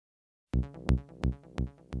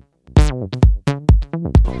Do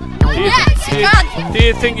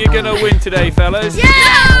you think you're going to win today, fellas?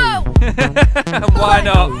 Yeah! And why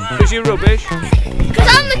not? Because you're rubbish? Because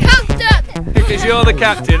I'm the captain! Because you're the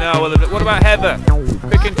captain? Oh, well, what about Heather?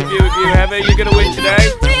 Quick interview with you, Heather. You're going to win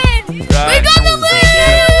today? Win! Right. We're going to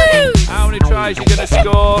win! How many tries are you going to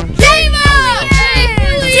score? Zero!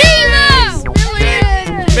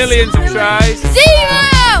 Millions of tries?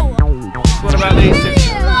 Zero! What about these two?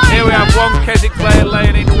 Here we have one Keswick player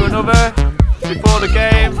laying into another before the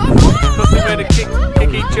game, because they're going to kick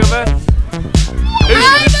each other.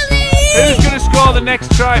 Who's going to score the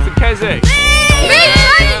next try for Keswick? Me!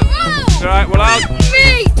 Right, well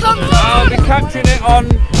I'll be capturing it on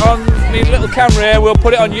my little camera here. We'll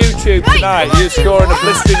put it on YouTube tonight. You're scoring a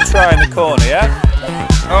blistering try in the corner, yeah?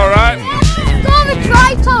 Alright. Score the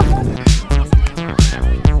try, Tom!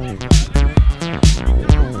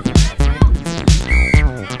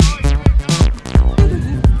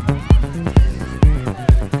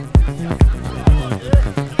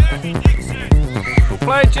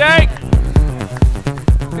 Play, Jake.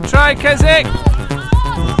 Good try, Keswick.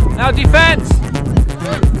 Now defence.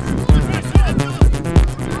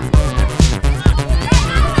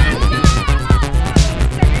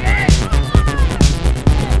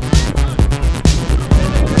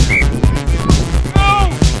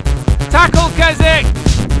 Tackle, Keswick.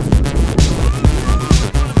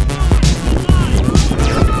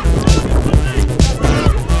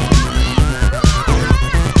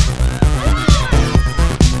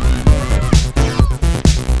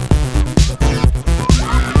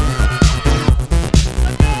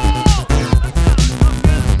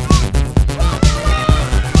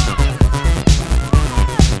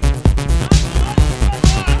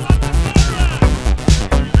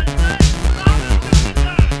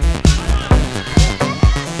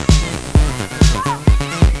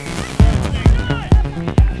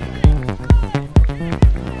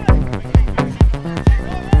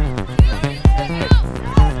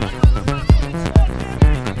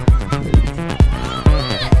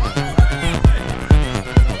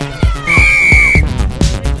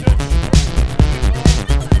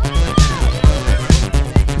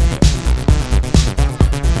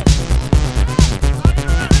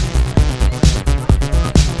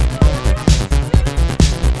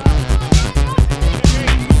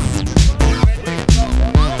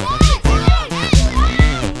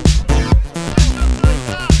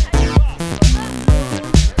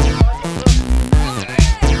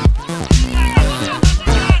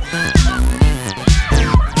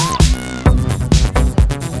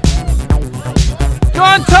 Go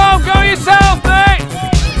on, Tom, go yourself, mate!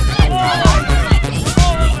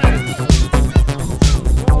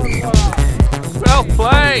 Well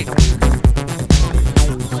played!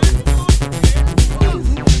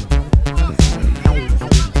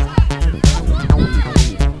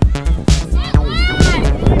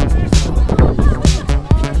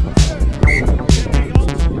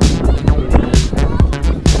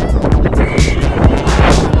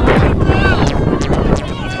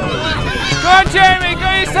 Go on, Jamie, go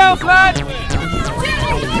yourself, lad!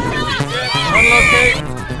 Unlucky.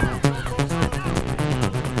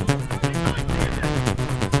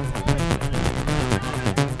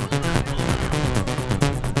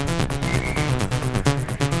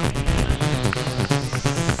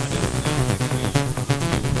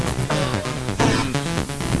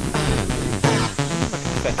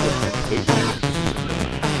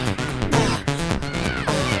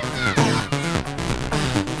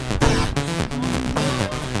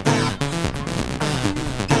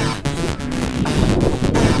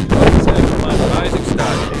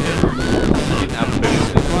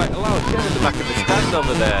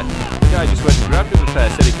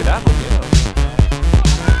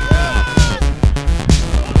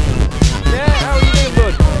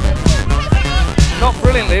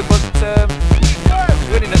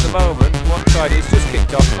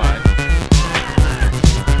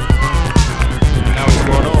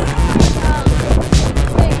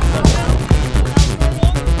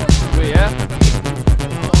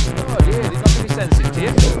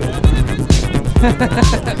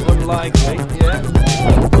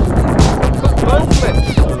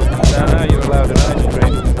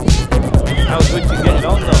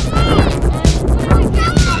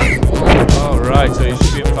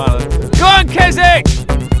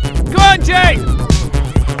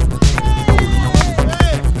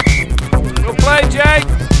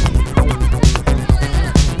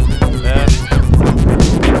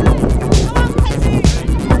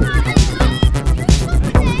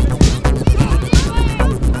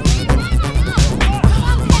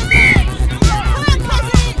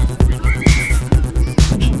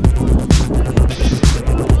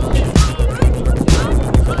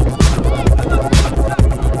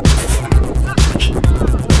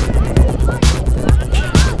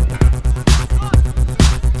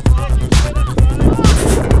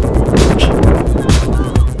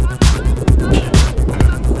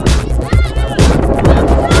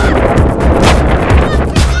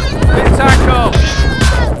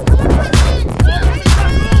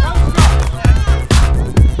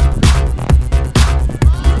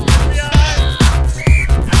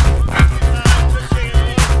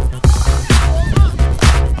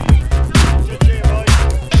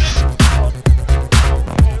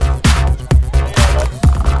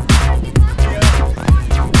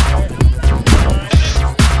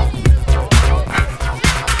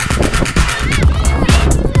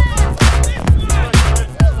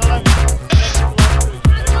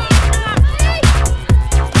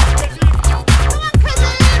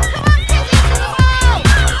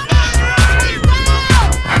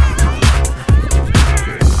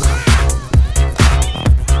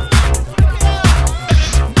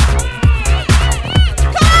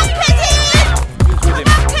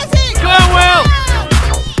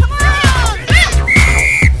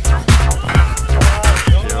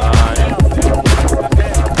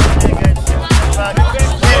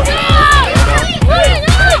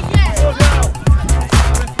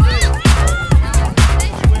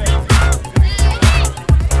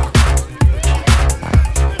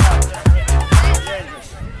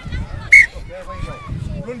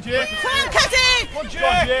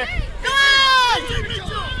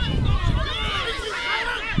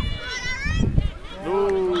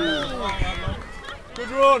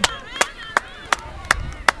 run.